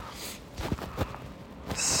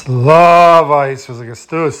Slava Jesus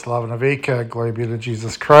Christus, Slava Navika, glory be to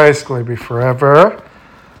Jesus Christ, glory be forever.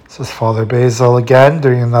 This is Father Basil again,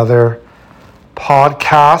 doing another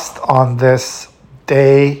podcast on this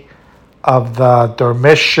day of the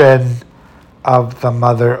Dormition of the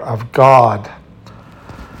Mother of God.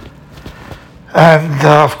 And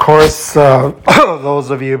of course, those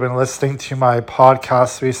of you who have been listening to my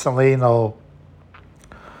podcast recently know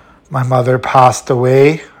my mother passed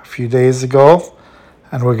away a few days ago.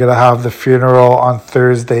 And we're going to have the funeral on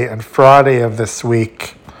Thursday and Friday of this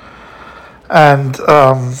week. And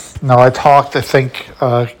I talked, I think,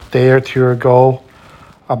 a day or two ago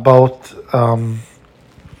about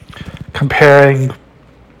comparing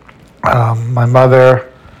my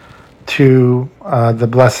mother to the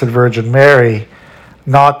Blessed Virgin Mary.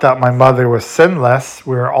 Not that my mother was sinless.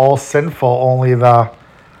 We were all sinful. Only the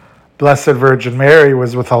Blessed Virgin Mary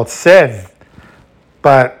was without sin.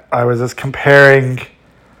 But I was just comparing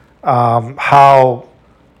how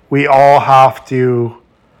we all have to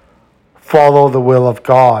follow the will of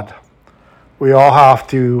God. We all have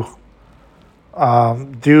to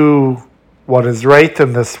do what is right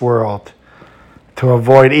in this world to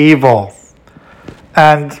avoid evil.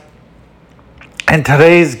 And in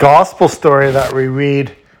today's gospel story that we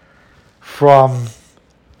read for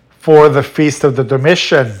the Feast of the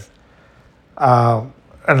Dormition,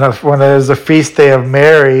 when there's a feast day of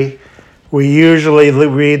Mary, we usually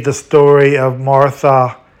read the story of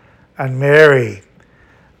Martha and Mary.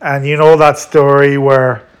 And you know that story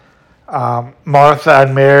where Martha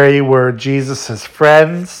and Mary were Jesus'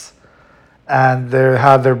 friends, and they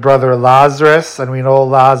had their brother Lazarus, and we know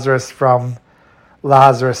Lazarus from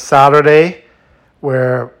Lazarus Saturday,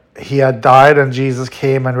 where he had died and Jesus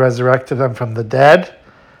came and resurrected him from the dead.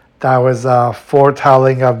 That was a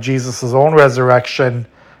foretelling of Jesus' own resurrection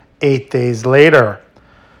 8 days later.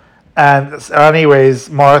 And anyways,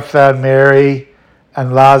 Martha and Mary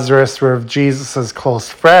and Lazarus were Jesus' close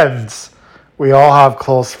friends. We all have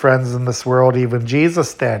close friends in this world, even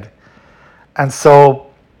Jesus did. And so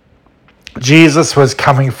Jesus was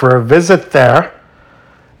coming for a visit there,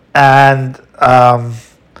 and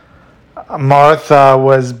Martha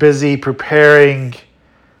was busy preparing,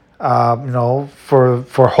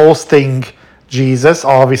 for hosting Jesus,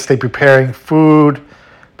 obviously preparing food,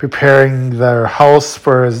 preparing their house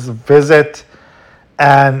for his visit.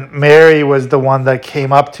 And Mary was the one that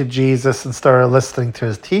came up to Jesus and started listening to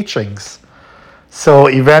his teachings. So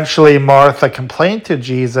eventually Martha complained to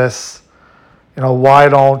Jesus, why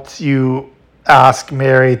don't you ask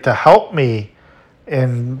Mary to help me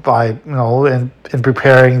in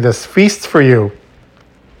preparing this feast for you,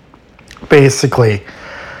 basically.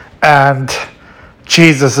 And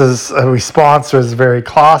Jesus' response was very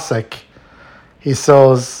classic. He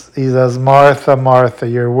says, Martha, Martha,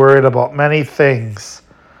 you're worried about many things,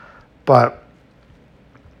 but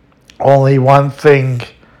only one thing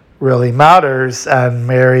really matters, and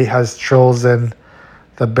Mary has chosen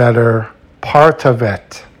the better part of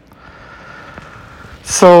it.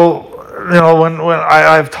 So, when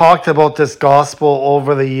I've talked about this gospel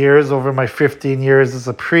over the years, over my 15 years as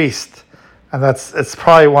a priest, and it's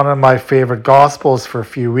probably one of my favorite gospels for a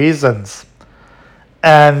few reasons.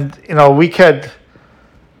 And, we could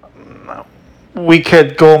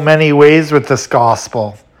go many ways with this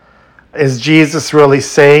gospel. Is Jesus really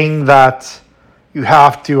saying that you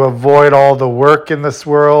have to avoid all the work in this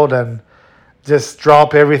world and just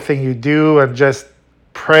drop everything you do and just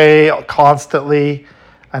pray constantly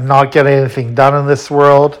and not get anything done in this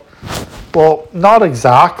world? Well, not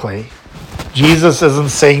exactly. Jesus isn't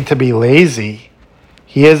saying to be lazy.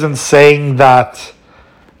 He isn't saying that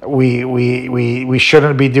we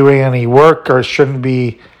shouldn't be doing any work or shouldn't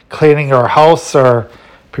be cleaning our house or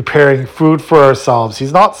preparing food for ourselves.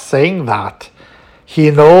 He's not saying that. He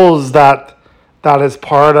knows that is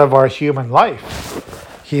part of our human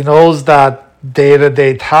life. He knows that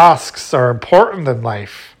day-to-day tasks are important in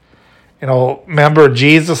life. Remember,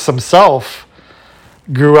 Jesus himself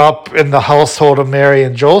grew up in the household of Mary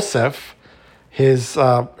and Joseph, his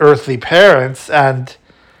earthly parents, and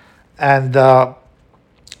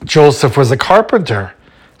Joseph was a carpenter.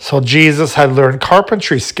 So Jesus had learned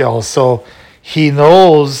carpentry skills. So he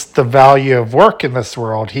knows the value of work in this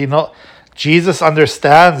world. Jesus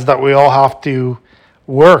understands that we all have to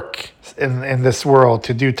work in this world,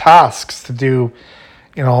 to do tasks, to do,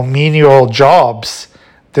 menial jobs,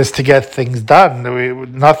 just to get things done.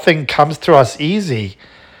 Nothing comes to us easy.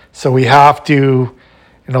 So we have to,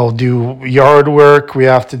 do yard work. We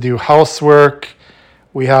have to do housework.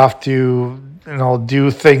 We have to,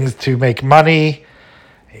 do things to make money.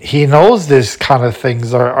 He knows this kind of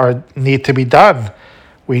things are need to be done.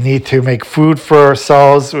 We need to make food for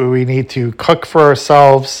ourselves. We need to cook for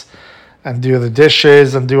ourselves and do the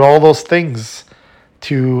dishes and do all those things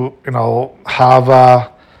to, have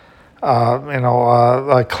a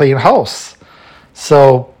clean house.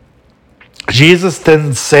 So Jesus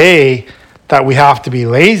didn't say that we have to be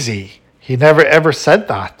lazy. He never ever said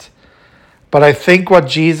that. But I think what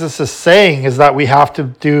Jesus is saying is that we have to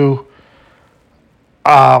do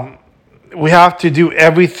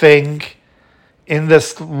everything in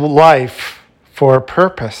this life for a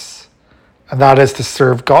purpose, and that is to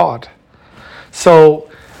serve God. So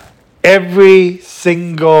every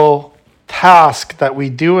single task that we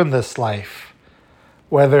do in this life,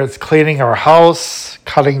 whether it's cleaning our house,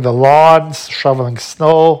 cutting the lawns, shoveling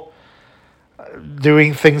snow,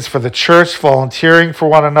 doing things for the church, volunteering for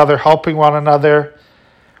one another, helping one another,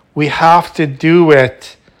 we have to do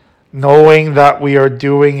it knowing that we are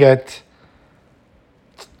doing it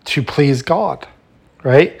to please God,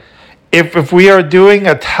 right? If we are doing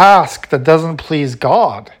a task that doesn't please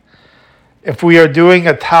God, if we are doing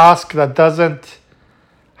a task that doesn't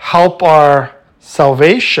help our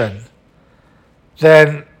salvation,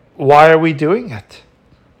 then why are we doing it?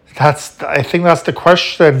 I think that's the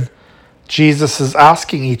question Jesus is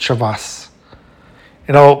asking each of us.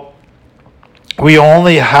 We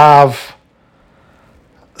only have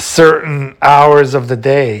certain hours of the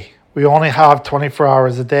day. We only have 24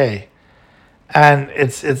 hours a day. And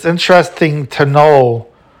it's interesting to know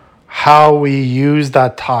how we use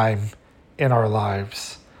that time in our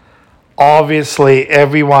lives. Obviously,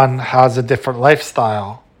 everyone has a different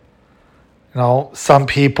lifestyle. Some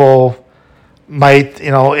people might,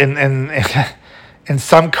 in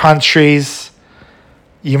some countries,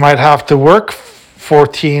 you might have to work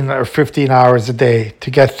 14 or 15 hours a day to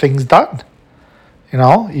get things done.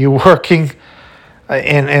 You're working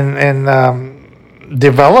in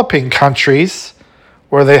developing countries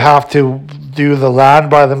where they have to do the land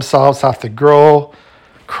by themselves, have to grow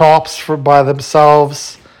crops by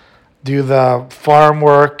themselves, do the farm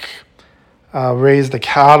work, raise the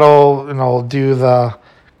cattle, do the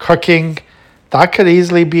cooking. That could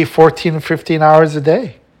easily be 14, 15 hours a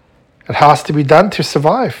day. It has to be done to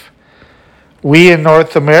survive. We in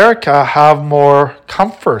North America have more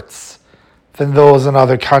comforts than those in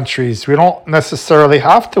other countries. We don't necessarily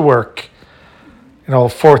have to work,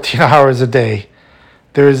 14 hours a day.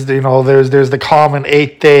 There's the common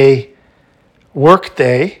 8-day work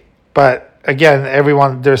day, but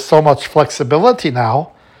again, there's so much flexibility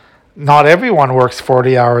now. Not everyone works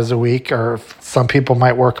 40 hours a week, or some people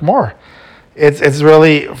might work more. It's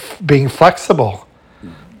really being flexible.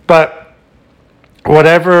 But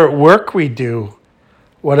whatever work we do,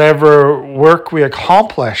 whatever work we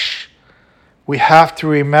accomplish, we have to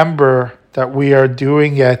remember that we are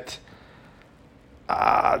doing it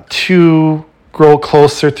to grow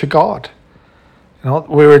closer to God.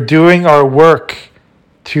 We were doing our work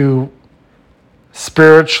to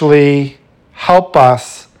spiritually help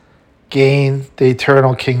us gain the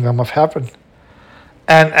eternal kingdom of heaven.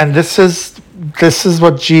 And this is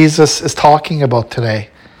what Jesus is talking about today.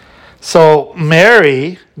 So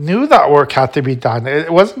Mary knew that work had to be done.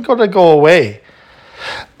 It wasn't going to go away.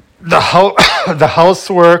 The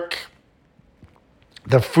housework,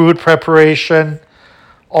 the food preparation,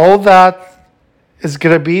 all that is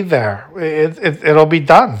going to be there. It'll be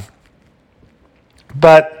done.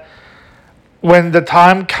 But when the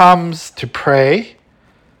time comes to pray,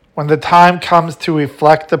 when the time comes to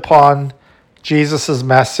reflect upon Jesus'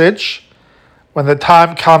 message, when the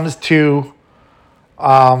time comes to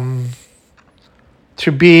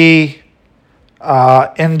be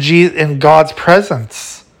in God's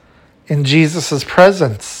presence, in Jesus'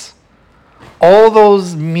 presence, all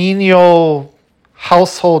those menial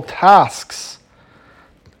household tasks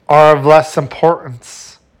are of less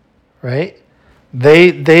importance, right?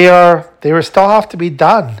 They still have to be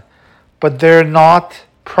done, but they're not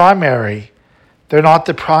primary. They're not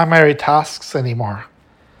the primary tasks anymore.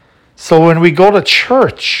 So when we go to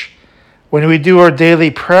church, when we do our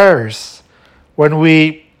daily prayers, when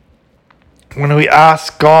we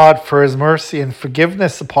ask God for His mercy and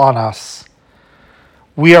forgiveness upon us,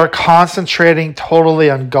 we are concentrating totally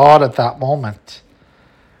on God at that moment.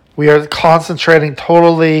 We are concentrating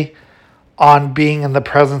totally on being in the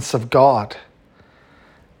presence of God.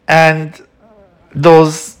 And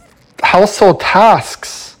those household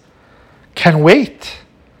tasks can wait.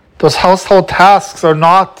 Those household tasks are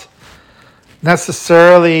not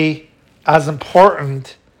necessarily as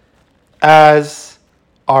important as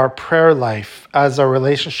our prayer life, as our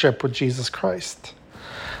relationship with Jesus Christ.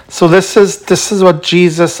 So this is what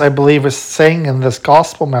Jesus, I believe, is saying in this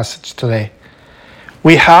gospel message today.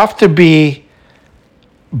 We have to be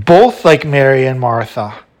both like Mary and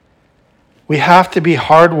Martha. We have to be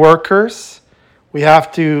hard workers. We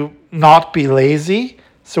have to not be lazy.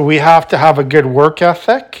 So we have to have a good work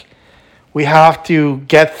ethic. We have to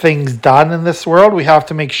get things done in this world. We have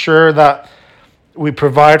to make sure that we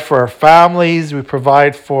provide for our families. We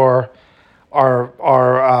provide for our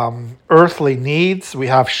earthly needs. We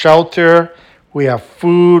have shelter. We have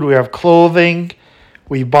food. We have clothing.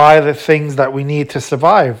 We buy the things that we need to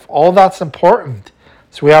survive. All that's important.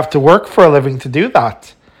 So we have to work for a living to do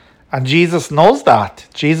that. And Jesus knows that.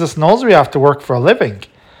 Jesus knows we have to work for a living.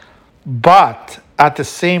 But at the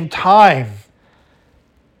same time,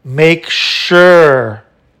 make sure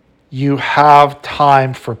you have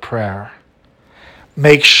time for prayer.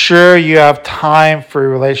 Make sure you have time for a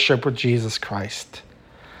relationship with Jesus Christ.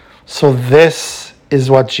 So this is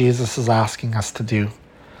what Jesus is asking us to do.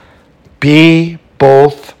 Be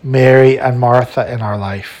both Mary and Martha in our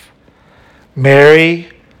life. Mary,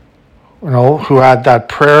 who had that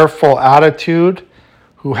prayerful attitude,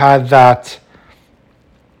 who had that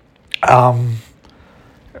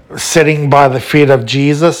sitting by the feet of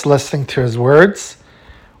Jesus, listening to his words.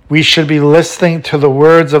 We should be listening to the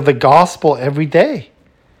words of the gospel every day.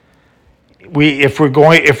 If we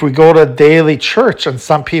go to daily church, and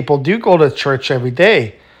some people do go to church every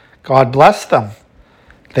day, God bless them.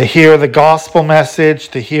 They hear the gospel message,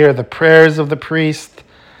 to hear the prayers of the priest,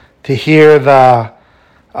 to hear the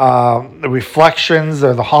reflections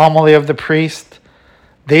or the homily of the priest.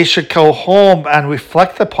 They should go home and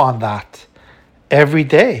reflect upon that every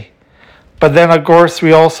day. But then, of course,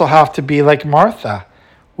 we also have to be like Martha.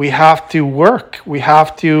 We have to work. We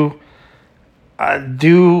have to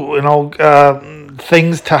do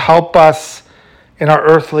things to help us in our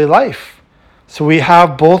earthly life. So we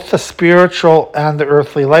have both the spiritual and the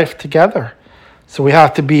earthly life together. So we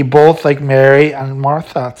have to be both like Mary and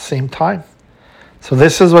Martha at the same time. So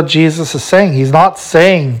this is what Jesus is saying. He's not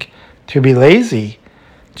saying to be lazy.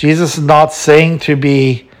 Jesus is not saying to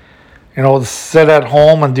be, sit at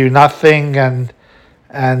home and do nothing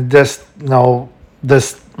and just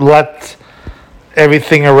let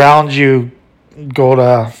everything around you go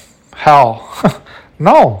to hell.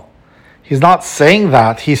 No, he's not saying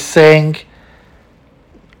that. He's saying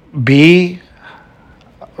be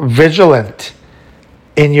vigilant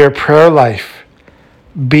in your prayer life.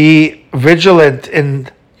 Be vigilant in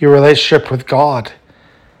your relationship with God.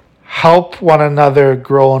 Help one another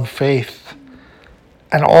grow in faith.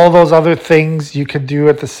 And all those other things you can do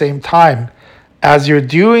at the same time. As you're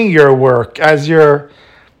doing your work, as you're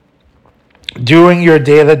doing your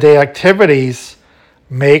day-to-day activities,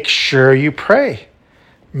 make sure you pray.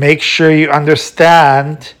 Make sure you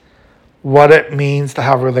understand what it means to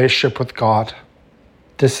have a relationship with God.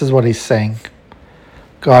 This is what he's saying.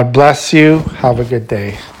 God bless you. Have a good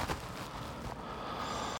day.